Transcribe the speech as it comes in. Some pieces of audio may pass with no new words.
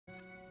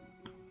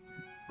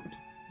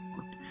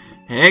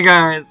Hey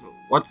guys,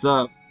 what's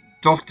up?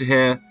 Doctor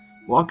here.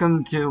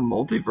 Welcome to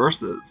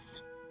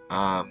Multiverses.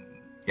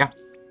 Yeah,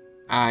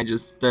 I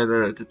just did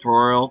a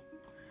tutorial.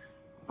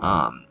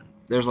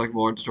 There's like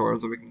more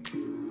tutorials that we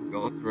can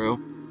go through,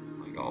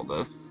 like all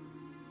this.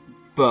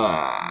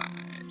 But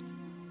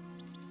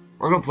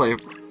we're gonna play.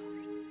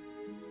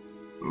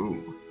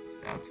 Ooh,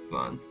 that's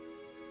fun.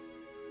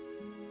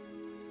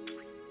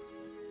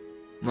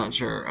 Not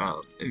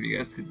sure if you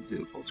guys can see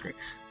the full screen.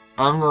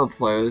 I'm gonna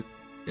play with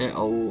it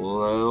a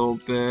little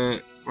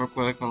bit real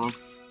quick. Hold on.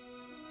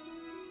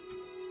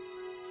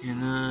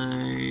 Can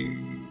I?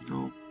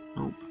 Nope.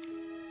 Nope.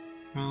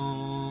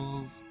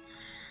 Rolls.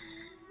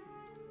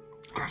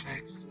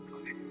 Graphics.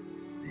 Okay, let's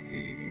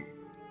see.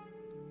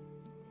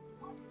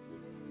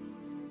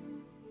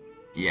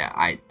 Yeah,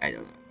 I don't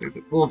know. Fix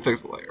it. We'll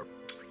fix it later.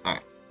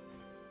 Alright.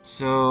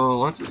 So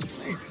let's just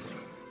play. So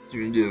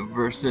we're gonna do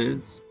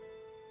versus.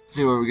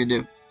 See what we can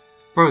do.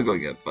 Probably gonna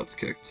get butts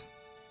kicked.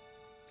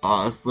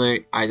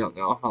 Honestly, I don't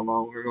know how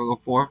long we're gonna go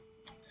for.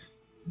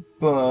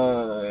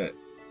 But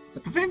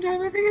at the same time,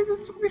 I think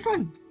this is gonna be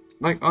fun.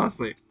 Like,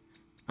 honestly.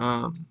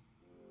 Yeah.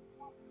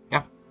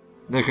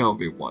 There can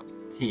only be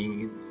one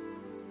team.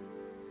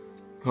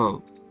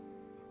 Oh.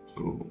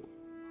 Ooh.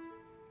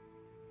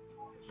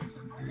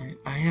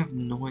 I have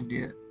no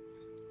idea.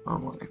 Oh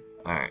my.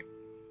 Alright.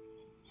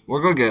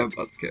 We're gonna get our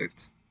butts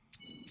kicked.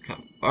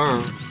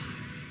 Confirm.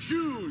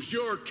 Choose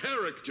your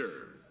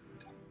character.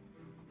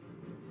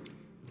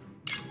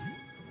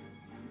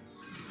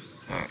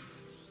 Alright.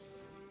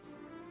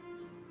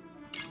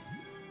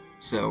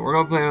 So we're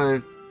gonna play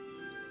with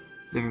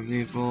different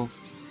people.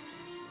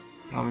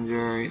 Tom and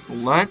Jerry.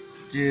 Let's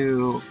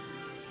do.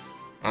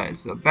 Alright,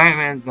 so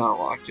Batman's not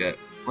unlocked yet.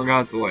 We're gonna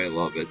have to wait a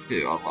little bit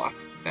to unlock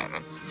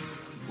Batman.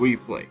 We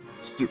play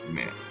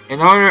Superman. In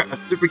honor of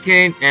Super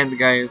Kane and the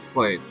guy who's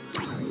played.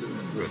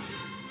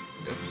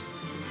 Yes.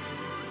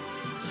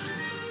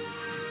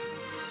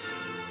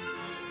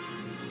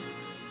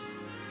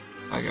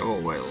 Okay,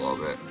 we'll wait a little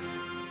bit.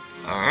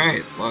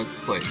 Alright, let's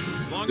play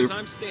As long as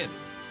I'm standing,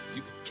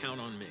 you can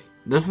count on me.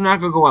 This is not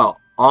gonna go well.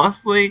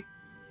 Honestly,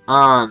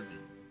 oh,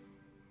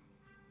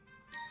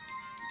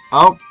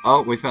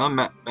 we found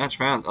match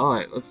found.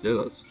 Alright, let's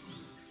do this.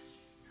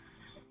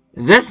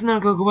 This is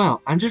not gonna go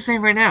well. I'm just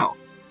saying right now.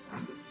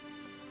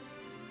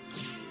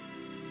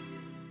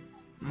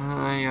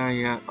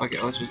 Yeah. Okay,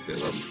 let's just do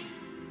this.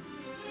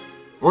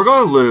 We're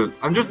gonna lose.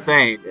 I'm just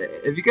saying.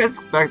 If you guys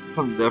expect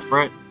something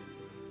different,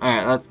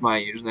 alright, that's my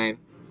username.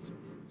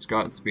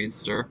 Scott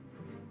Speedster.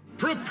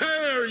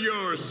 Prepare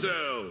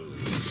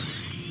yourselves.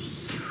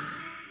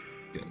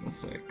 Goodness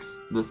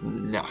sakes, this is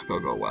not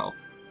gonna go well.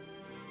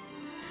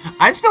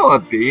 I'm still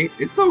upbeat.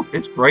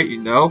 It's great, you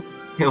know.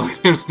 Hey, look,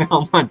 there's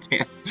Belmont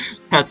dance.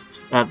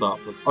 That's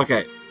awesome.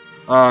 Okay,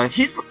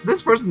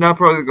 this person's not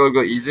probably gonna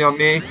go easy on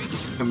me,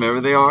 whomever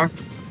they are.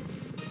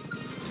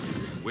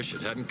 Wish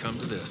it hadn't come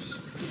to this.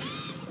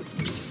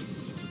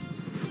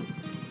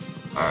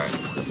 All right.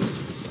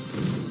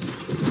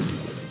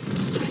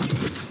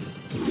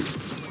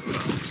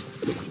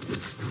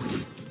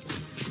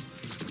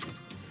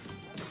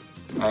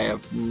 I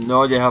have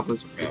no idea how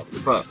this works out,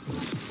 but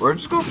we're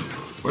just gonna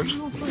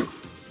play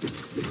it.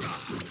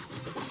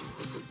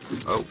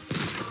 Oh.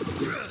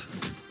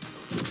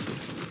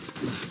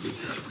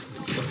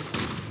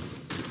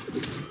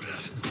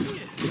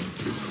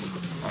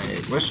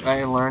 I wish I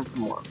had learned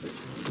some more.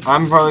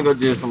 I'm probably gonna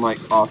do some like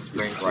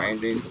off-screen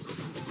grinding.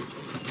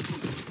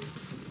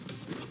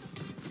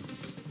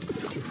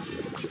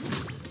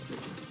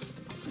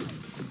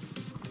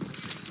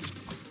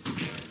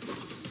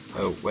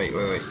 Oh, wait.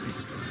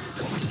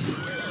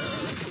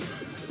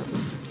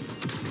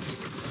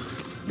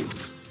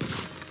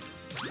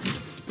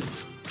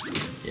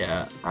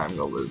 Yeah, I'm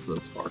gonna lose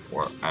this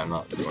parkour. I'm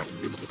not going to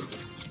do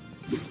this.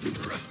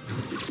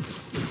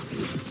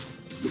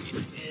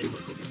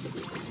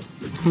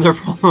 They're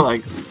probably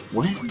like,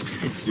 what is this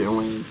guy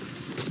doing?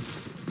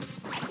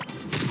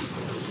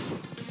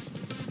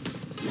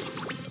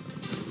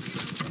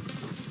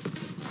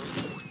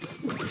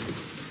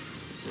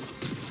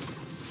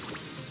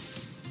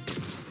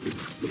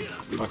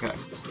 Okay.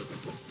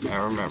 I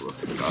remember.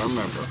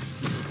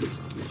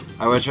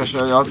 I wish I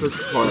showed you off the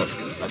tutorial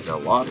because I did a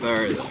lot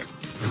better there.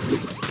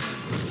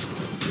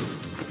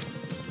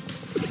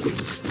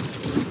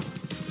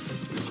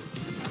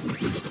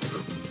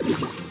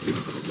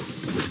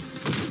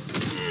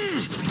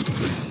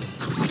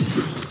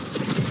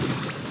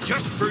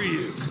 Just for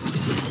you.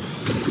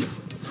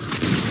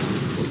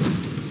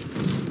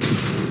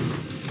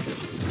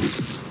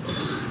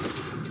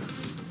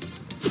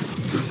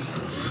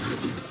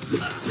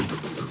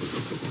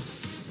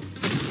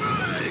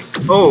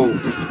 Oh!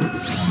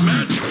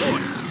 Match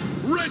point.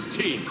 Red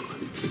team.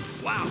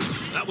 Wow,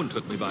 that one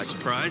took me by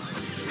surprise.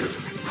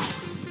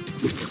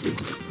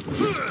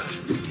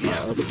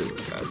 Yeah, let's do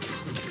this, guys.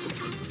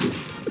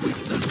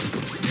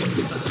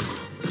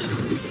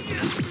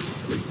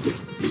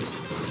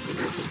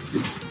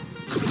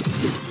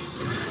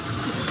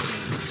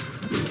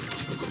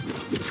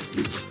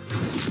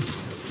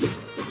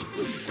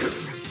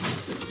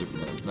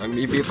 Superman. Let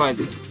me be by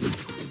this.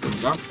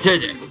 Not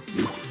today.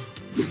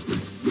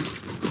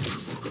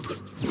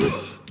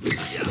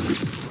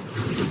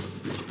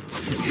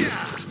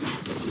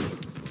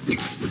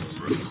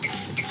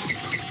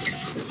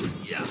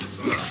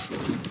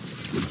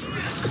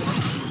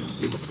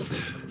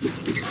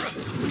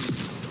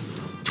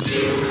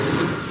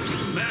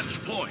 Match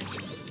point.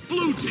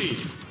 Blue team.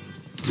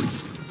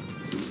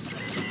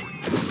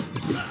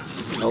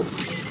 Nope.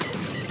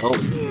 Oh.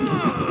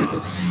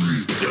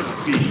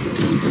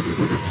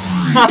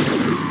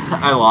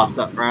 I lost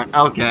that round.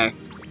 Okay.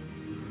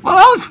 Well,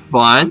 that was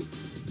fun.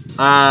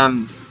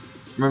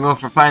 We're going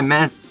for 5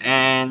 minutes,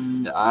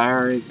 and I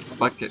already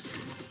bucket.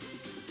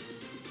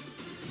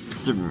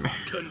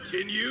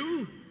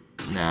 Continue.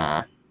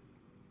 Nah.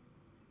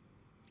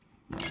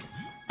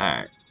 Nice.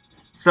 Alright.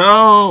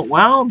 So,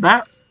 well,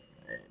 that,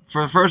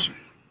 for the first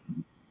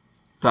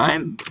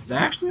time,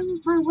 that actually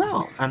went pretty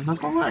well. I'm not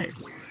gonna lie.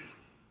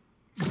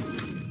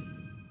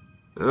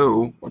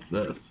 Ooh, what's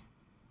this?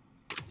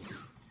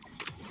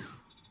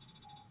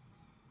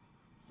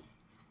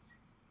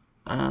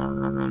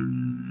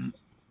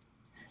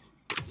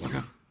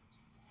 Okay.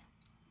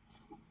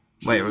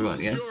 Wait, we're going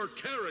again. Your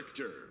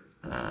character.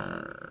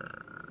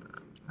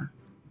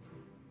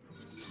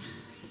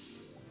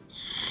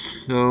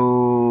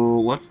 So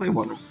let's play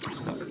Wonder Woman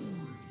stuff.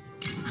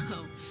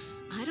 Oh,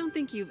 I don't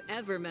think you've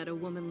ever met a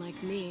woman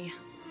like me.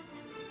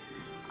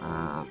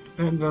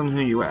 Depends on who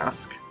you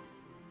ask.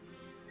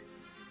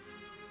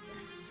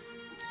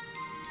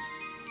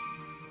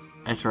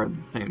 I swear it's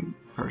the same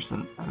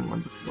person. I'm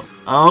going to flip.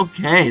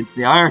 Okay, it's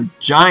the Iron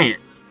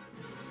Giant.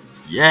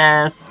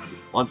 Yes,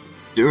 let's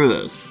do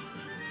this.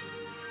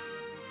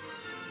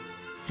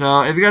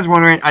 So, if you guys are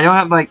wondering, I don't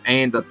have like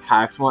any of the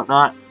packs and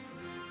whatnot.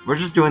 We're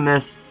just doing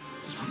this,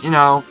 you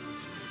know,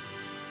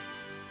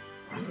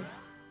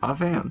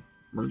 offhand.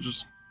 We're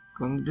just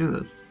going to do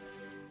this.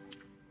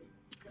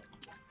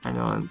 I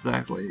know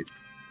exactly.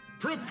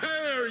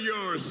 Prepare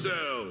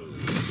yourself.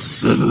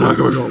 This is not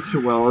going to go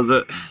too well, is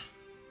it?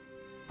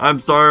 I'm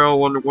sorry, all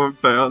Wonder Woman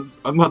fans.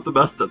 I'm not the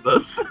best at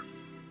this.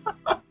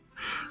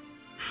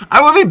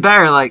 I would be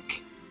better,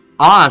 like,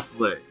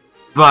 honestly.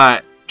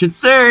 But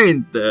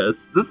considering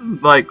this is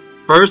like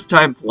first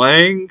time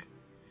playing,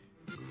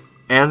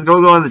 and it's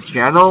gonna go on the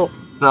channel,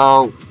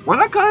 so we're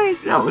not gonna,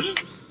 you know,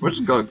 we're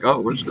just gonna go.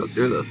 We're just gonna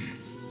do this.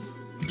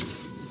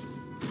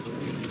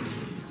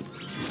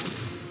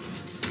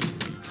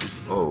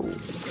 Oh.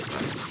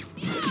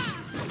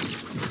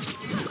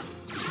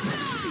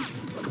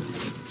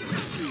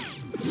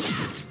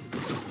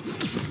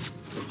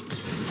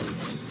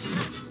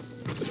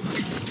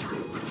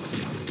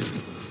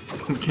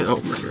 Get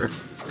over here.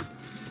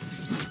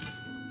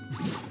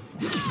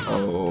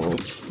 Oh.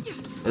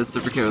 If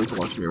Super Kim's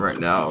watching me right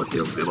now,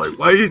 he'll be like,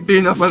 why are you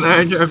beating up on the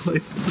Android?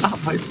 It's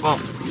not my fault.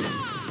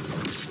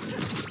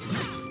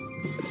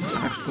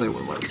 Actually,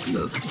 we're like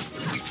this.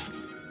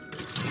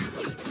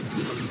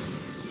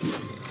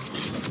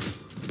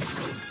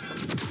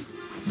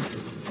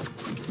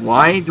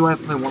 Why do I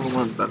play Wonder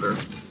Woman better?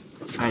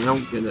 I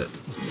don't get it.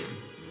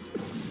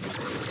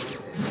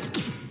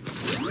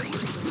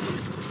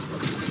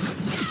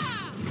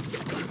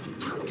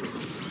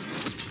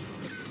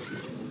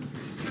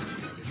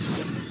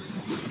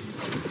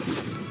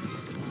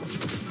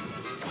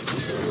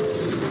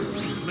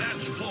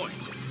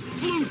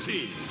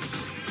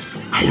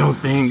 I don't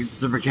think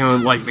Super Kim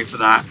would like me for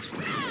that.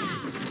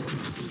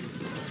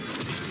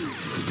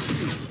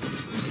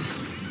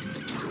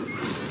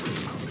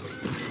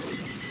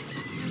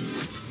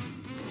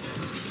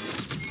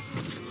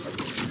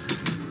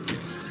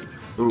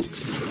 Ooh.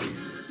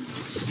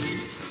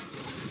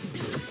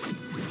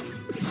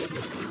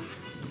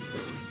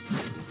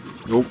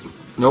 Nope.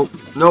 Nope.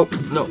 Nope.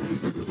 Nope.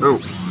 Ooh.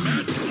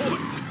 Match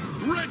point.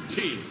 Red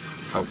team.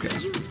 Okay.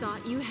 You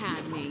thought you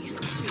had me.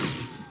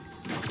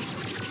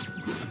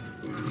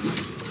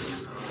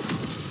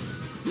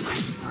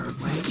 Nice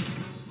hard way.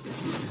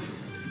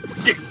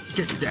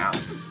 Get down.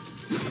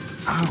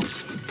 Ow.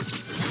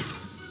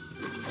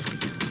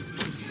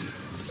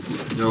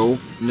 No.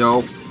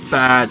 No.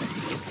 Bad.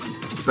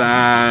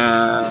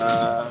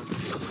 Bad.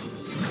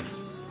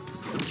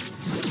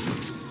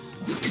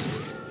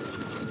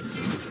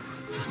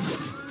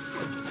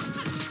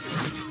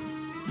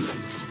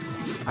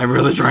 I'm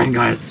really trying,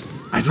 guys.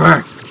 I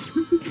swear.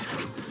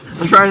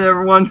 I'm trying,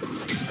 everyone.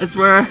 I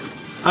swear.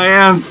 I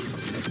am.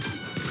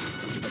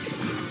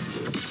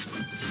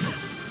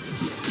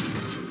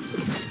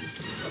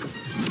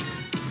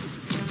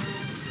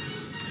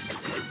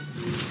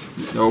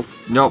 No,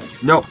 no,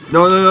 no,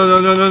 no, no, no,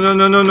 no, no, no,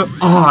 no, no, no.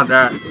 Oh,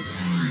 that.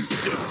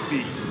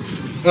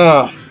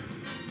 Ugh.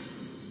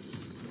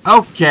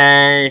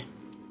 Okay.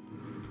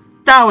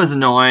 That was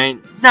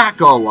annoying. Not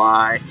gonna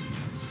lie.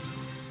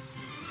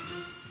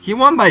 He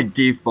won by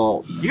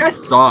default. You guys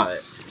saw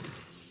it.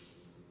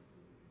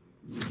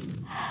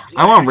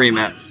 I want a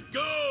rematch.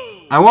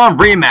 I want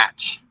a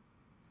rematch.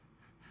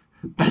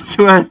 Best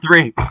 2 out of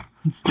 3.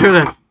 Let's do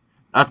this.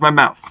 That's my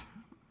mouse.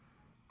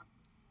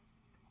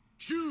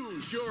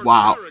 Choose your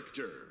Wow.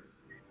 character.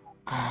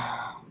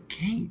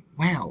 Okay,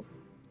 wow.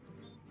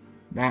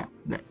 That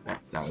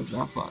was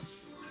not fun.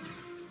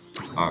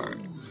 Alright.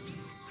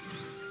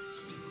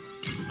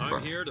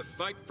 I'm here to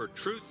fight for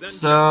truth and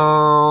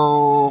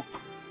So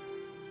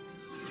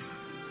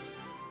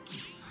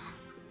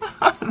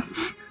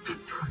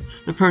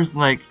the person's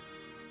like,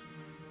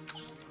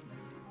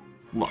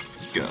 let's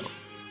go.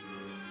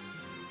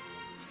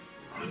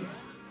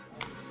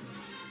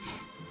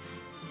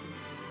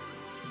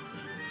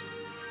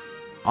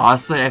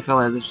 Honestly, I feel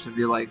like this should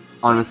be like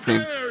on the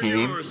same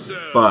team,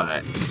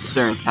 but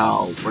considering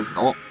how we're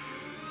going,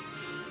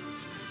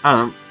 I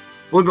don't know.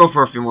 We'll go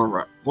for a few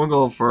more. We'll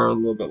go for a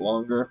little bit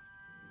longer.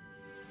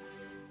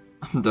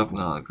 I'm definitely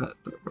not like that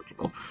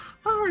original.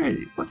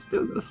 Alrighty, let's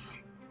do this.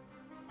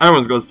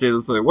 Everyone's gonna say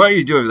this way. What are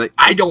you doing? Like,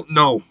 I don't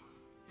know.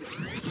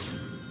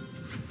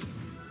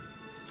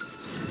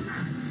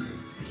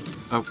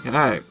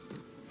 Okay.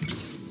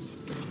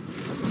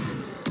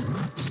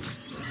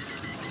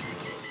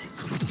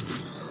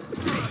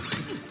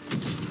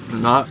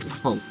 I'm not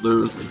gonna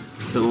lose to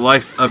the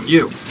likes of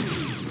you.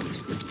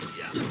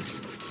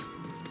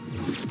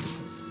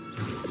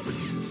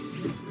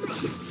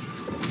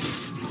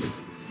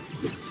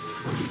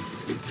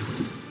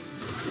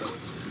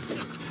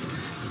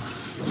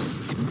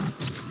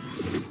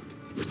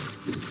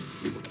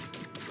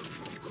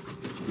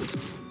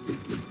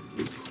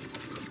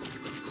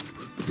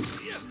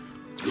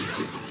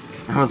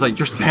 I was like,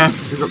 you're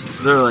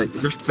spamming. They're like,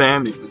 you're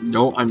spamming.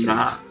 No, I'm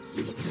not.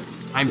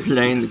 I'm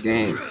playing the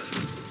game.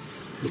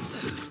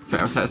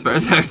 Spam attack, spam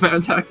attack, spam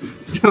attack.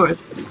 Do it.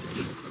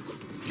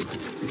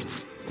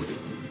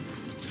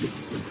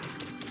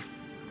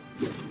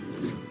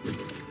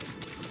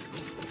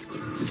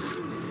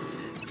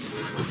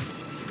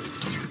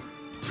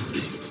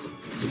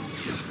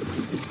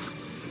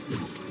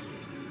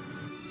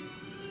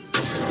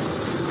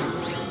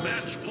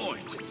 Match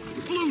point.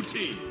 Blue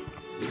team.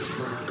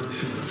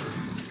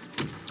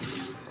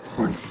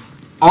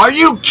 Are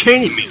you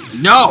kidding me?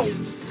 No!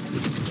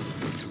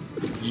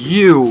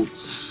 You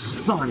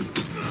son.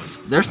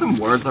 There's some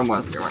words I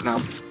want to say right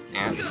now.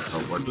 And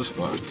oh, we're just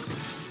going.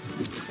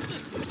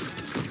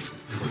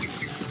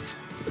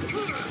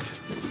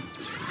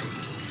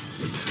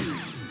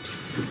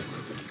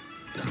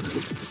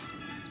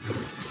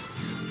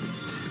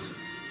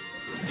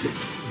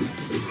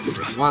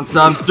 Want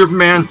some,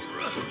 Superman?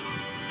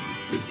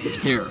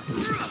 Here,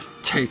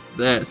 take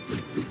this.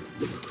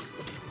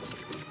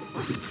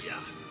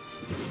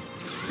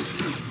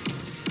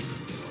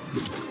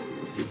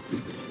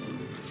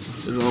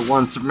 There's only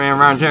one Superman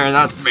around here, and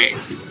that's me.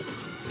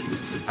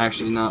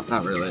 Actually, not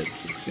really.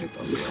 It's okay,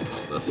 I'll be on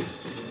all this.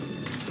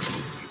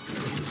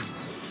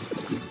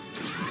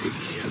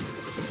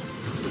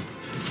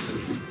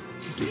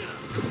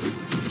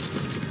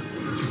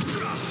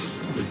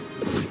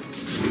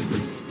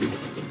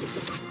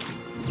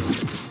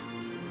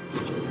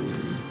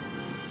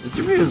 And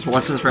Superman is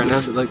watching this right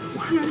now. They're like,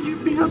 why are you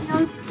being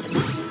outside?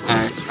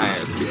 I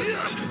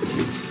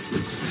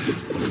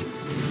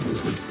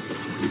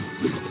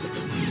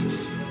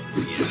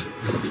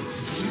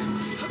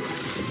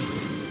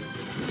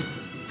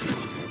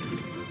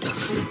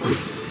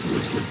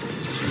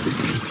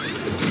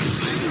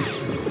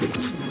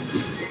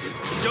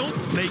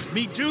Don't make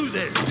me do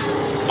this.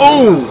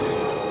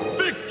 Oh!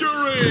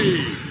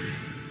 Victory!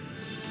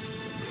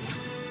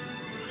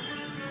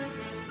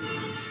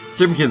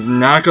 Superkid's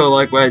not gonna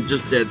like what I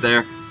just did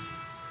there.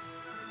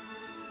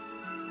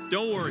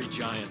 Don't worry,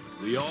 Giant.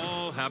 We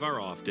all have our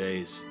off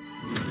days.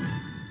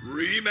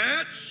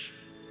 Rematch?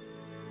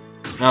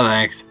 No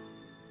thanks.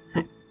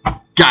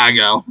 Gotta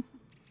go.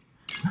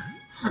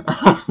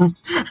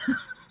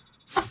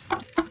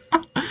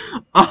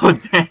 Oh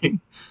dang.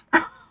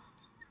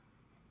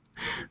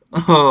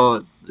 Oh,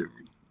 Super.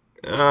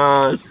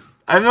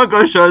 I'm not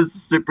gonna show this to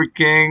Super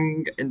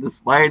King in the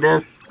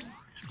slightest.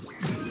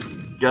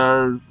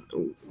 Because,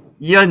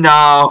 you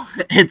know,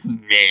 it's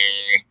me.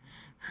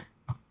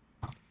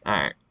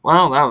 Alright,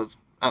 well, that was.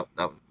 Oh,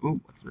 that was. Ooh,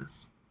 what's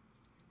this?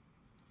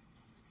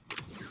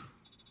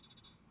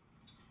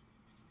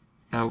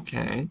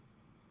 Okay.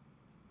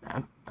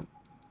 Yeah.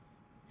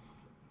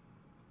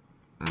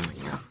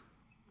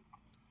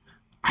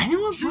 I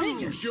know I'm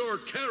playing it. Choose your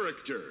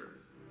character.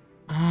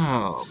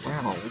 Oh,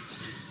 well.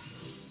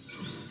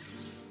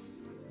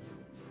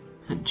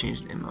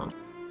 Change the emote.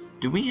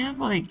 Do we have,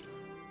 like...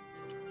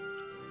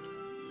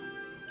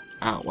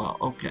 Oh, well,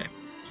 okay.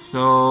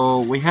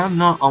 So, we have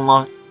not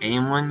unlocked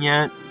anyone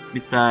yet,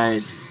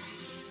 besides...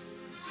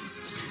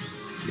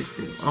 this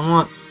dude.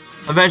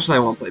 Eventually I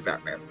want to play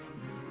Batman.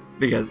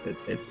 Because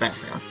it's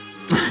Batman.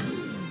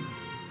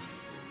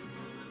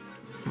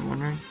 I'm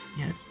wondering?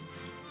 Yes.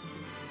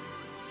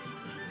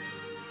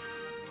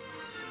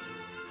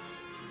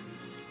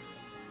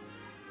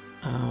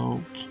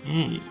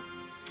 Okay.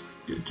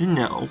 Good to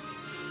know.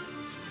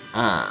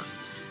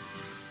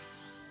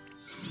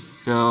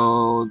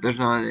 So there's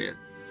not any.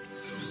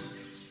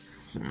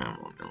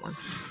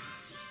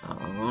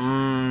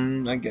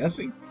 I guess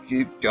we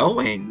keep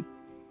going.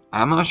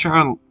 I'm not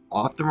sure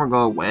often we're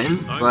gonna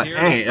win, I'm but here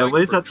to hey, at fight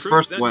least for that's the truth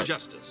first and win.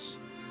 justice.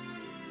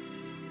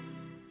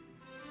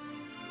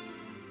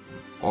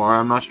 Or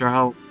I'm not sure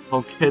how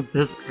good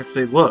this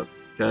actually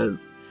looks,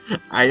 because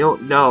I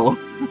don't know.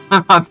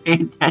 I'm not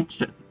paying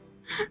attention.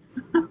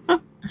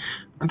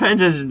 I'm paying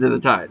attention to the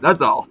time,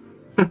 that's all.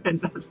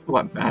 That's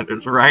what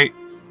matters, right?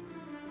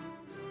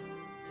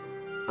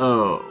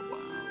 Oh,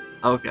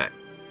 wow. Okay.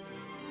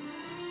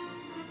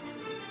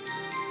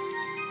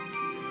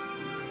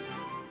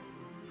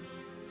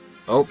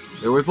 Oh,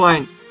 here we're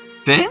playing.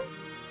 Finn?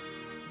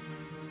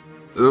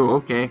 Ooh,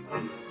 okay.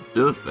 Let's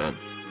do this, Finn.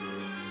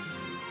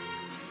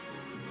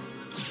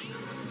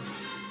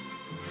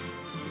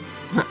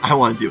 I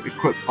want to do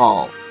equip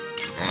all.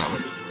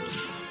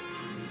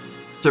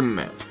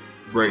 Superman.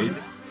 Ready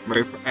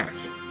for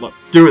action.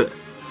 Let's do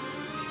this.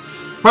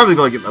 Probably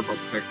gonna get that bump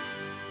pick.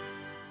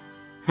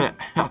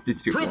 Half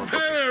these people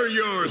Prepare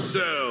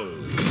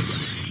yourselves.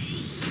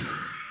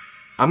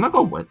 I'm not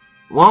gonna win.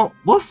 Well,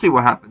 we'll see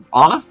what happens.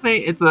 Honestly,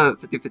 it's a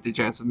 50-50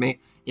 chance with me.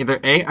 Either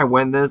A, I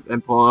win this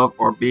and pull it off,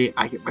 or B,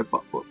 I get my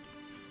butt whooped.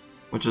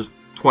 Which is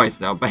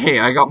twice now. But hey,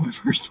 I got my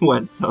first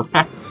win, so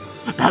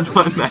that's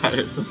what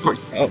matters. That's what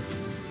counts.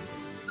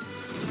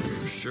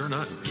 You're sure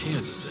not in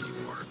Kansas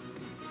anymore.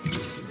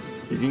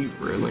 Did he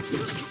really?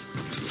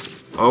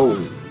 Oh,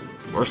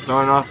 we're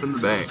starting off in the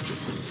bank.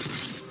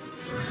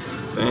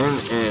 Ben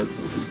is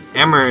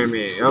hammering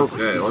me.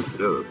 Okay, let's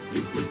do this.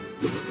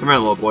 Come here,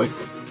 little boy.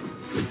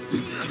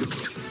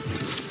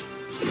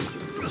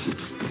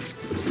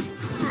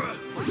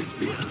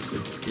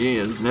 He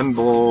is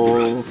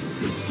nimble.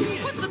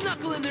 Put some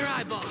knuckle in their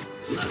eyeballs.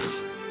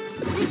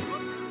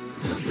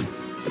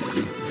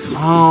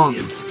 Oh,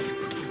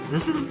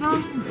 this is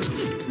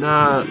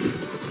the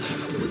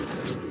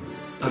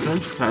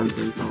Adventure Time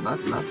thing. So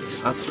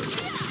that's good.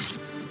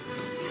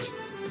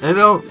 And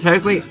though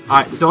technically,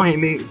 don't hate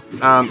me.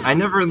 I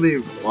never really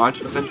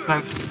watched Adventure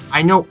Time.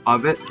 I know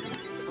of it,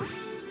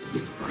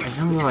 but I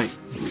never like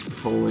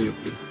fully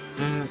watched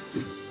it.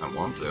 I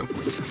want to.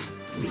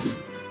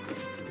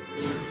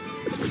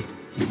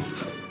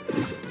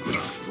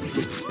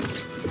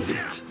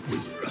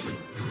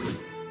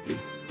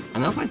 I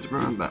know I played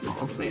Superman, but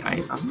honestly,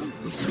 I'm not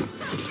Superman.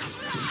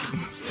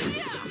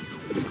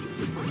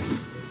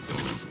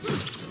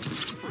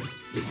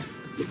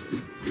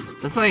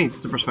 It's like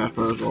Super Smash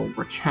Bros. All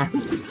over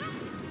again.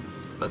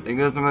 But thing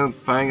is, I'm gonna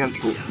fight against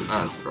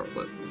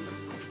Scarlet.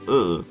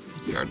 Ugh,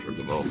 character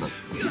development.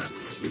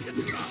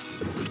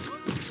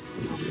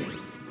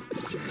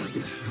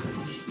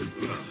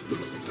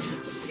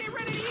 Get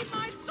ready to eat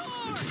my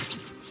sword!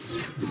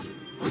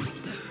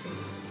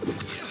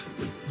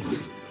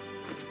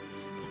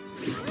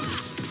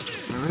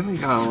 I really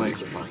gotta like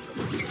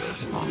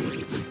this on.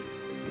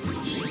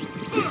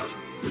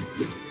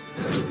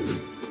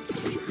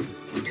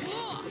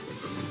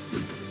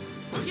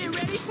 Get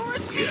ready for a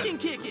speeding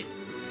kicking!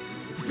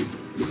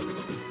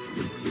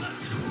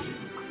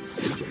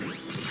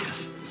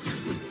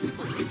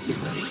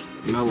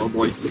 No, little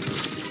boy.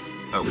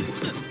 Oh.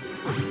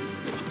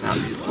 Now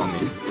he's on me.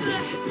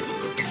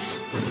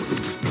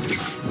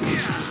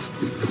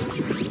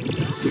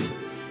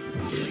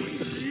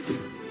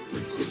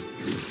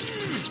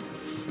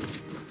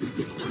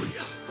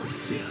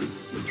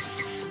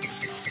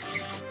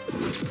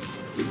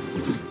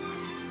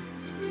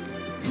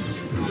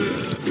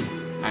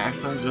 I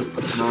actually just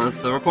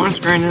noticed the recording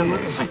screen and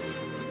look like,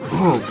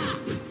 oh.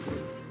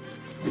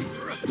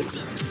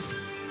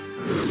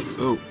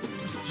 Oh.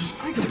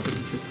 Just like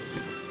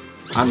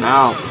I'm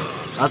out.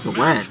 That's a win.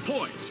 Match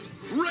point.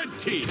 Red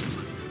team.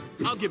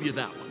 I'll give you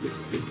that one.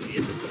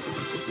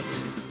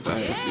 But,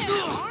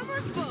 Yeah,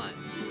 armored fun!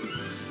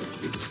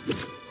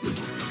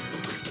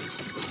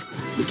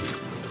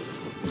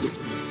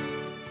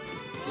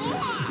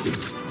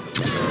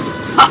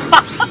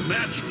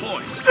 Match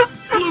point.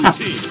 Blue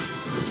team.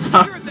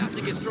 You're about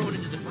to get thrown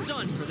into the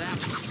sun for that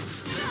one.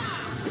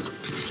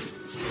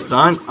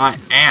 son, I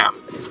am.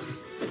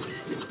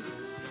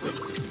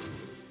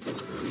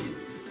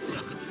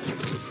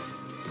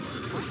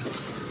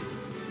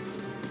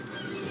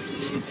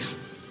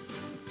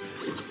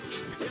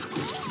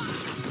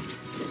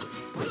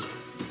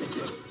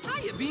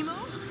 Hiya, Beemo!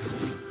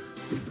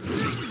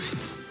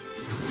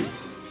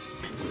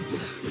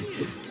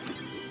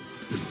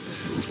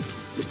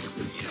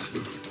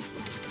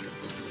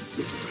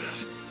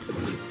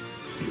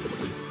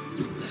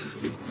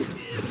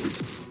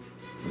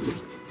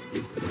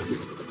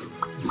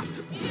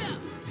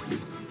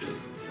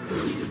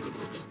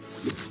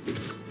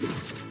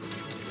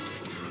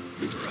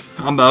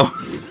 Combo.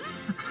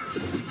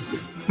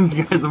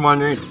 You guys are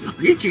wondering,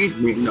 are you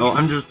cheating me? No,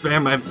 I'm just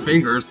spamming my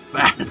fingers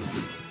fast.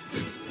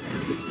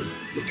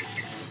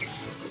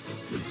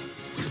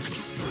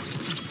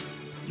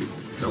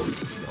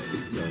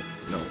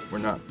 No, we're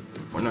not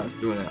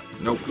doing that.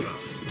 Nope.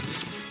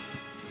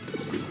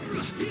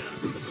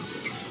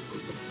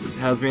 It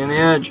has me on the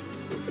edge.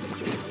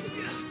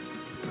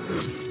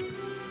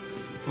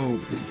 Oh.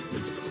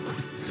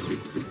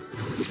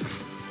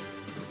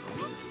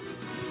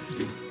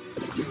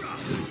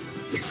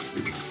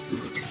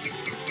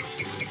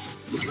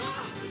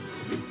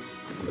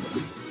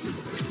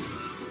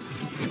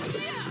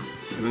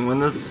 Can we win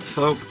this,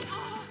 folks?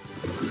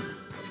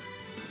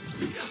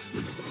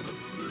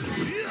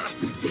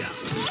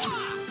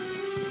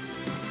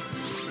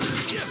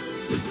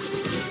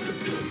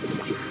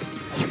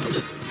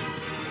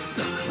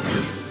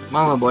 Come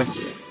on, little boy.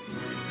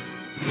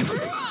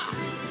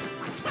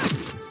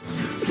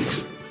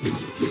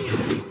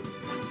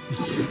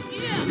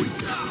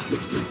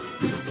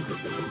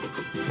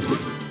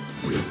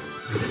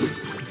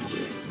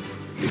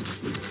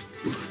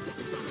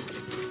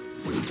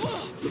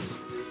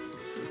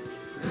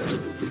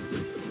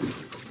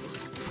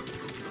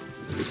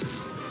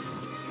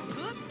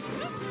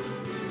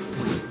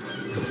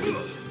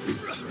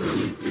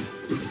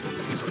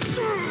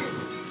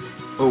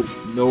 Oh,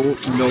 no,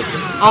 no.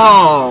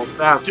 Oh,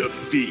 that's a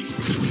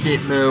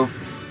cheap move.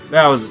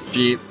 That was a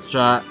cheap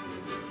shot.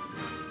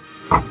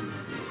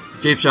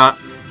 Cheap shot.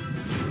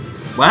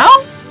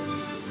 Well?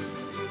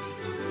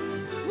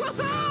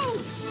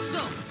 Woohoo! So,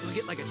 do I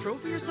get like a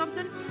trophy or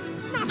something?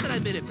 Not that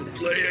I'm in it for that.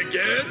 Play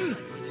again?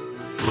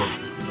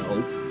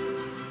 No.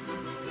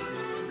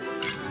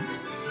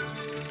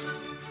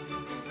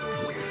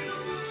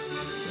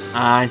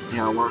 I see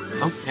how it works.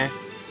 Okay.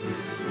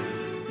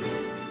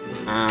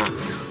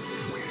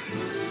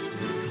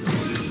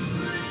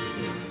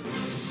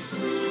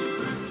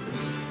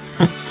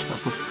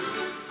 Toast.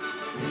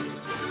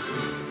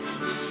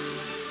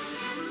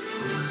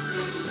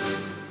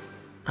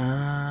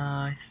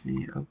 I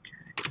see.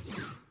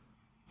 Okay.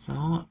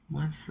 So,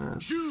 what's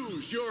this?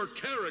 Choose your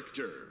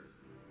character.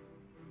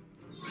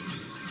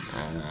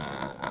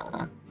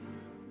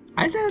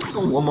 I say let's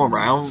go one more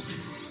round.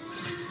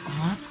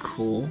 Oh, that's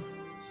cool.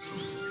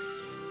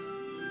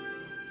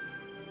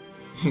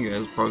 You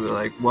guys are probably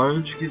like, why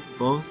don't you get the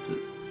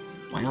bonuses?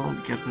 Well,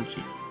 because I'm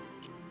cheap.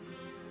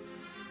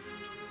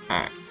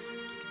 Alright.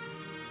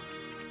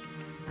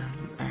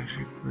 This is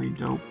actually pretty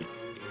dope.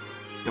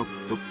 Dope.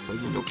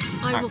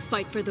 I will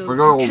fight for those We're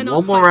going who cannot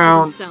one more fight for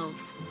round.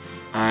 themselves.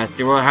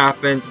 See what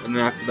happens, and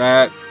then after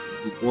that,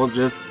 we'll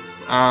just,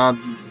 I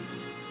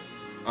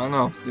don't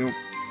know, see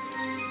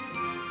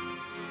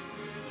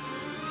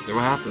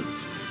what happens.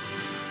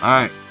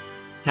 Alright.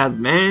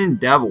 Tasmanian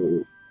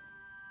Devil.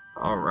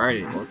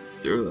 Alrighty, let's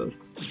do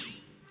this.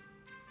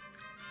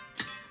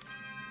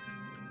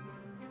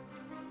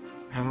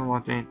 Haven't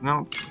watched anything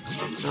else.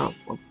 No,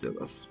 let's do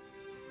this.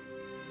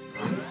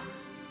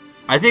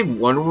 I think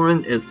Wonder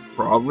Woman is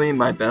probably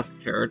my best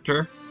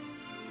character.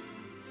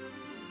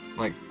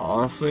 Like,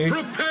 honestly.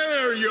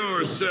 Prepare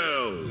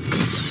yourselves.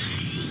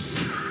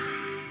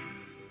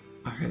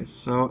 Okay,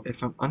 so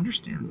if I'm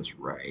understanding this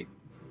right.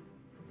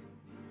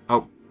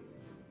 Oh.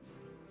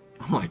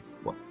 I'm like,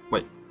 what?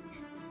 Wait.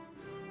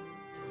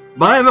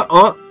 But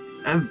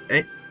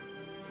I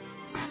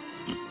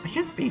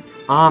can't speak.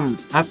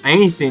 If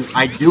anything,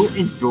 I do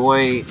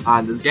enjoy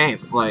this game.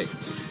 Like,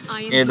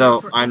 and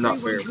though I'm not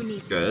very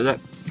good at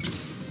it,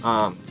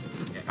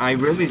 I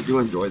really do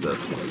enjoy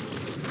this.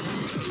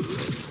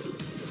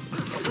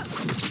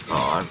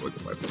 Oh, I'm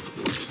looking at my.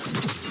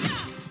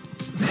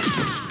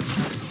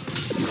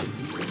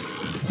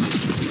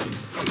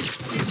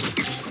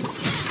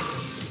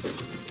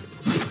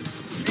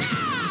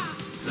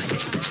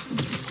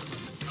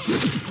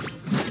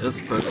 This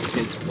person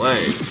can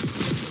play.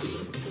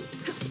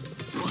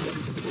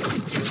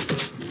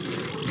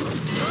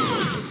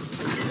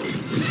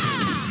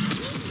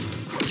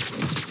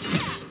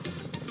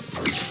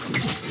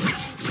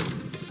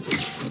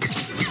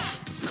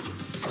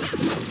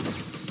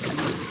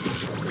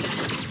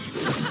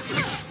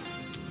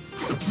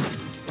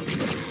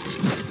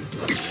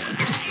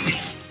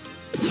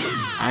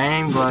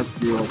 I'm going to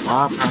do a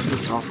lot of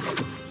practice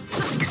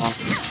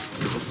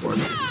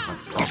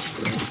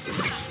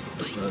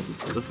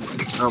This is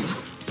terrible.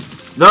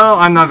 No,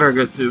 I'm not very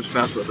good at Super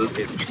Smash Bros. This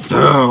game.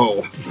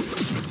 So,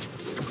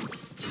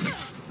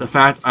 the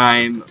fact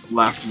I'm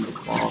lasting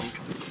this long.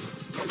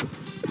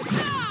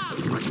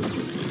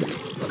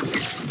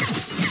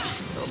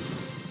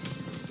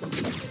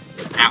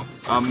 Ow!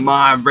 On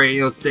my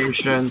radio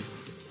station.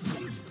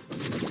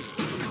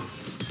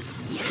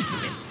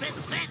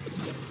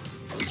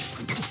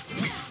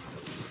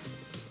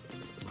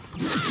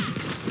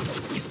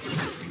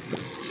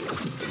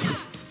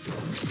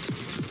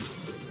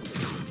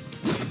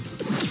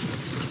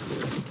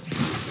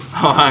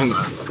 Oh, I'm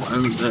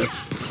gonna this.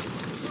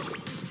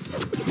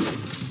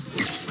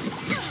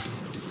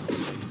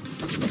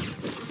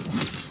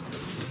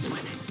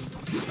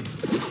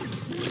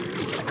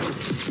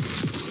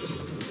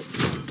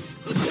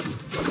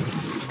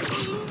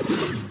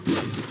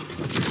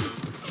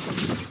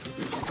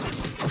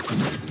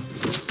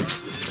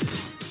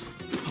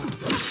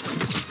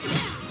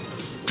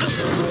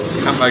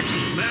 Got my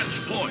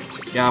Match point.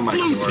 got my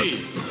Blue sword. team.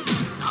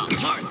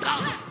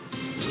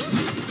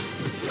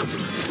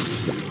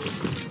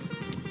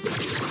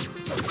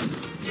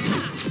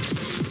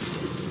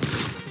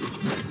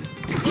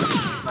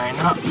 Line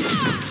up.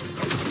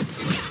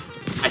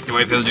 I see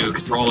why people do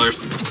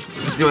controllers.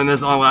 Doing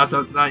this on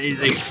laptop's not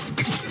easy.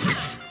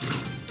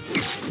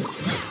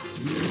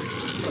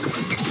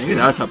 Maybe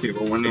that's how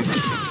people are winning.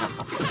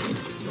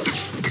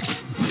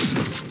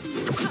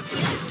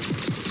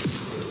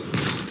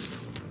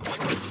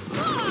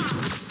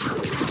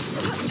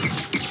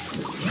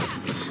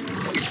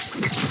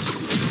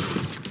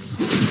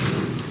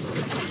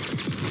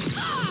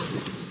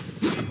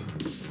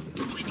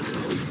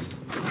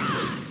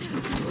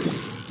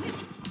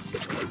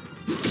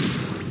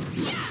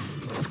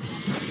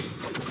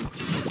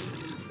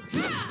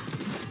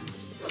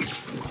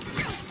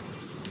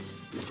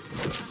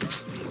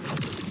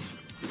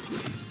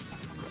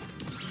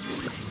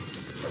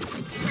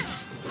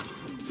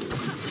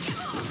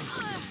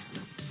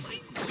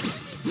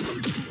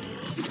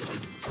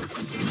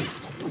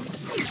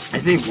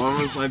 I think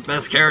one was my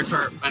best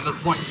character at this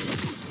point.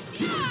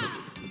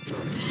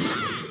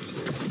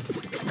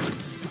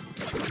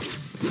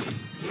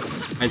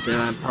 I'd say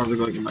I'm probably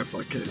going to get my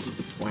blood kit at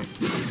this point.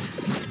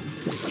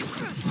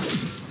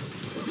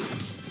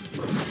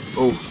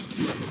 Oh.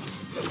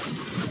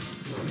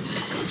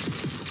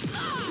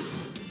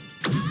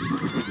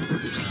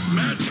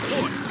 Match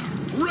point.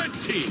 Red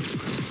team.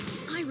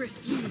 I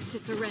refuse to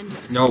surrender.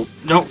 No,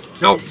 no,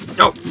 no,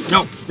 no,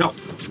 no, no.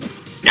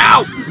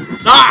 No!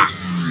 Ah!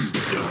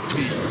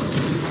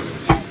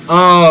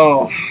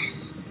 Oh.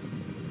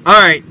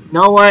 Alright, you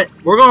know what?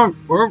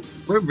 We're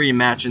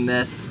rematching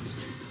this.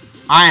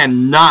 I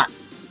am not.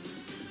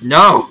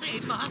 No.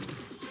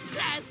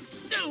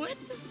 Just do it.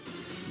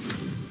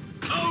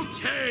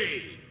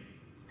 Okay.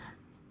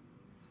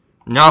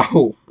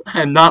 No.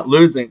 I am not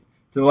losing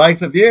to the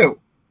likes of you.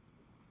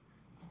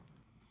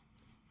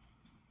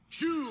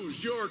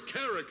 Choose your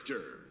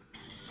character.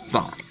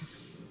 Fine.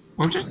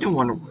 We'll just do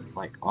Wonder Woman.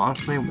 Like,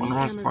 honestly, Wonder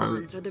Woman's probably...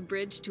 Amazons are the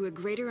bridge to a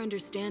greater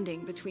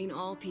understanding between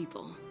all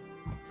people.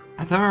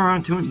 I thought we were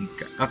on two of these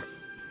guys. Okay.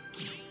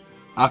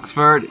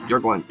 Oxford, you're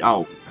going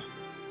down.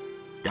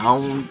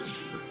 Down.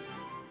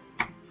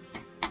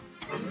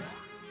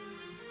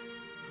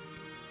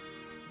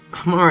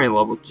 I'm already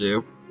level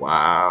 2.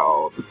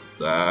 Wow, this is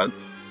sad.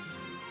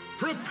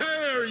 Prepare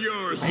I didn't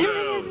yourself.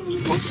 realize it was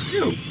level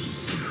 2.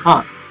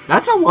 Huh.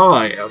 That's how well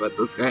I am at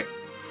this game.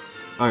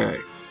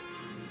 Okay.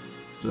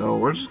 So,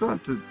 we're just going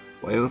to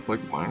play this like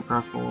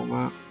Minecraft a little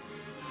bit.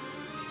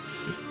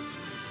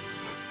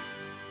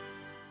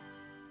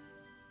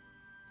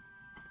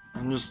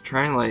 I'm just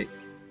trying to, like,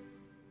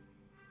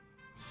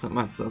 set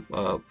myself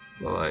up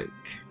for, like,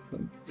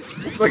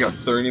 it's like a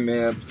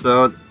 30-minute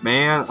episode.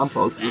 Man, I'm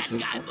posting this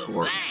thing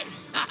before.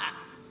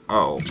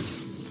 Oh.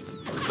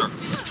 Sure.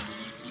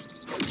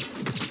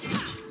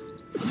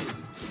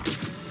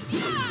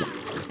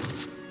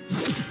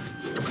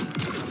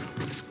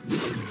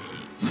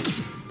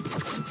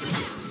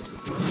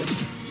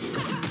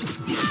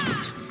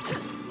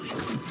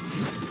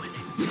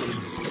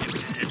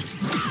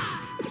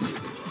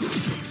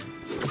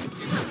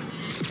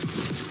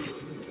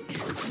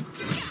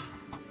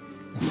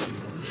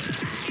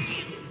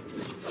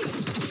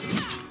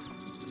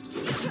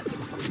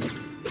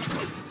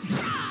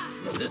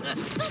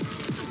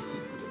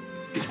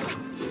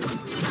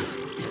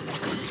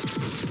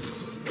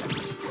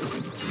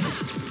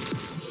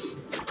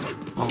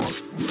 Oh,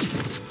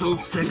 so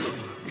sick.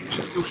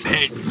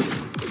 Stupid.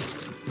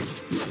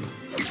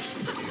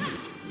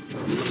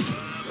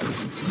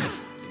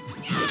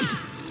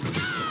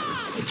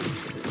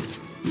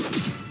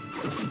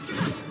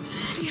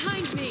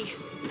 Behind me.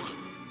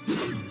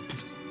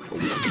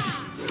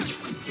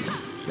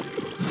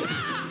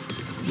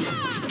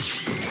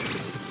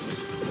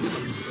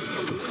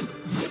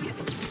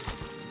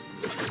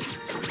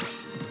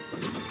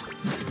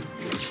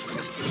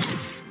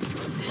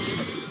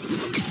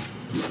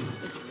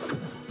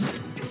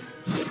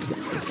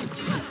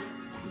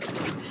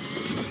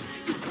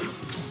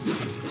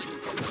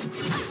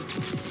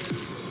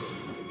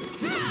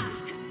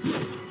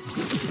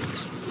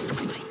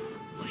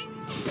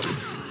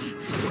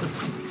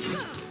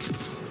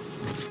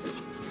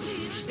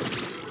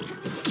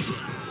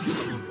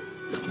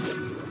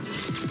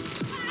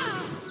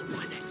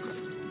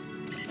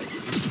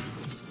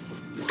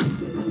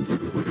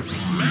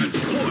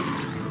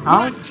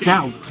 How does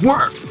that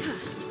work?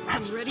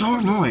 That's so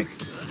annoying.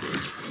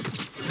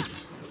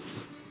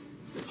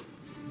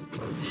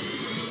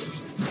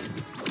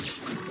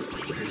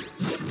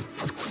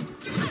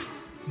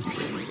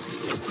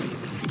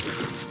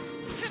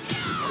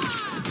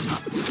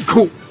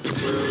 Cool.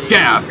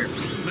 Get out of here.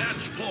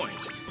 Match point.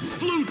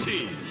 Blue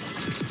team.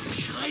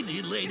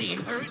 Shiny lady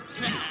hurt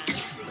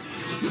fast.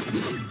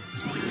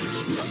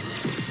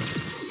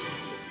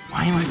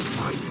 Why am I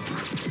fighting?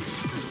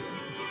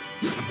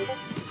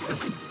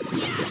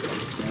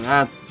 And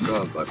that's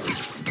gonna fuck me.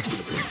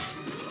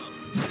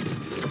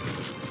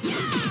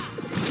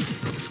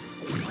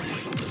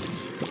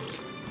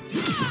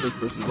 This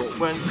person won't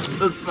win.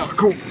 This is not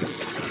cool.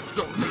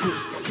 So cool.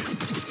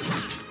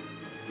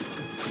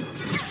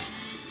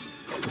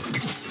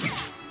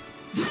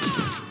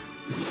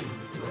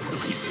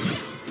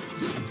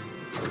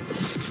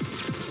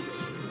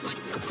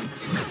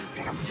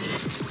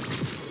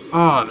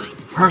 Oh, this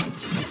person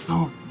is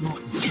so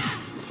annoying.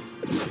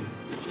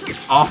 Get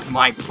off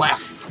my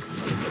platform.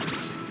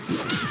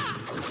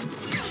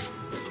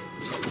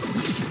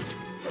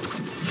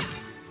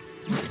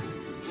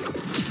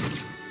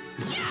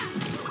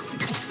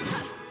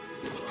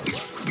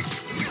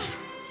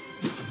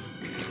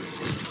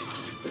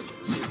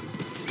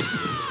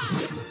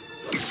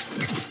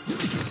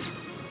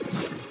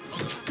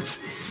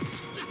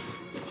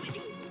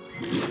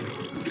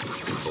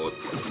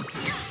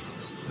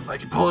 I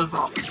can pull this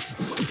off.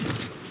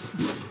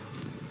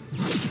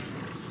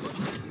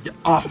 Get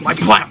off my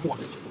platform!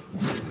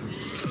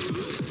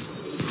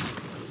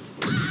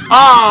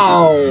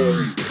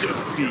 Oh!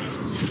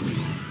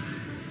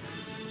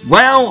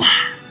 Well,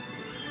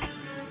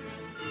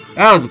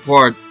 that was a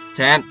poor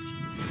attempt.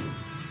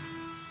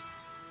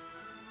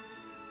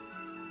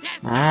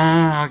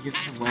 I'll give it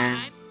a win.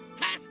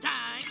 Test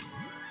time.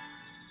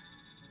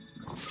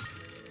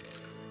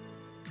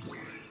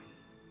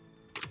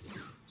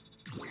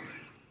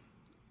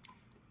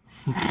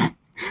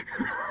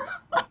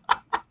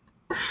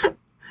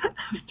 That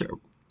was terrible.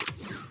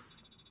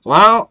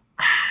 Well,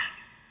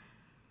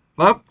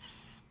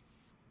 folks,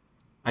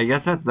 I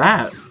guess that's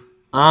that.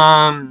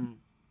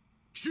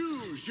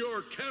 Choose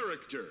your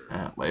character.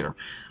 Later.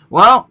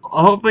 Well,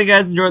 hopefully you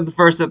guys enjoyed the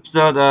first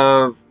episode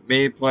of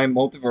me playing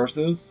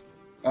Multiverses.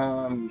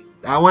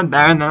 That went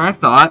better than I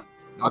thought.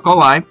 Not gonna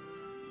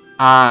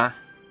lie.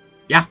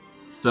 Yeah.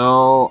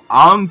 So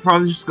I'm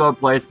probably just gonna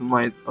play some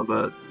like of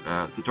the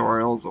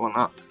tutorials and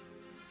whatnot.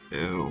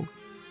 Ooh,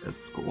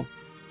 this is cool.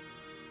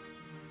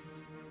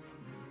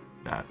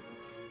 That.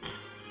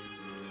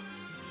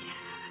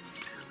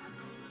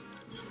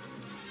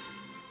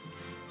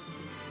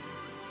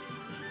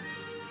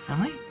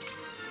 Really?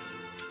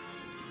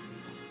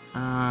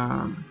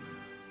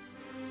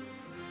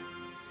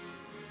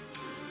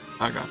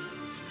 Okay.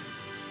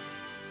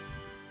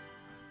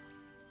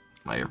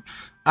 Later.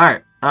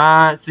 Alright,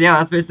 so yeah,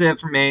 that's basically it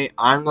for me.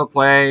 I'm gonna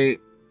play,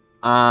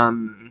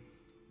 some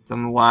of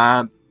the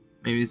lab,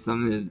 maybe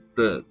some of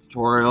the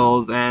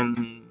tutorials,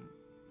 and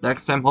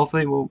next time,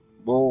 hopefully,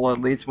 we'll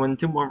at least win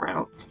 2 more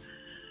rounds.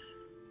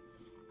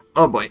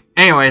 Oh boy.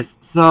 Anyways,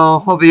 so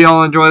hopefully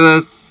y'all enjoy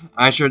this.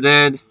 I sure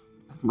did,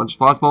 as much as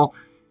possible.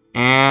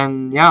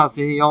 And yeah, I'll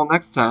see y'all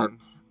next time.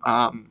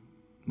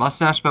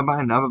 Mustache,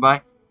 bye-bye, now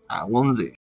bye-bye. Lindsay.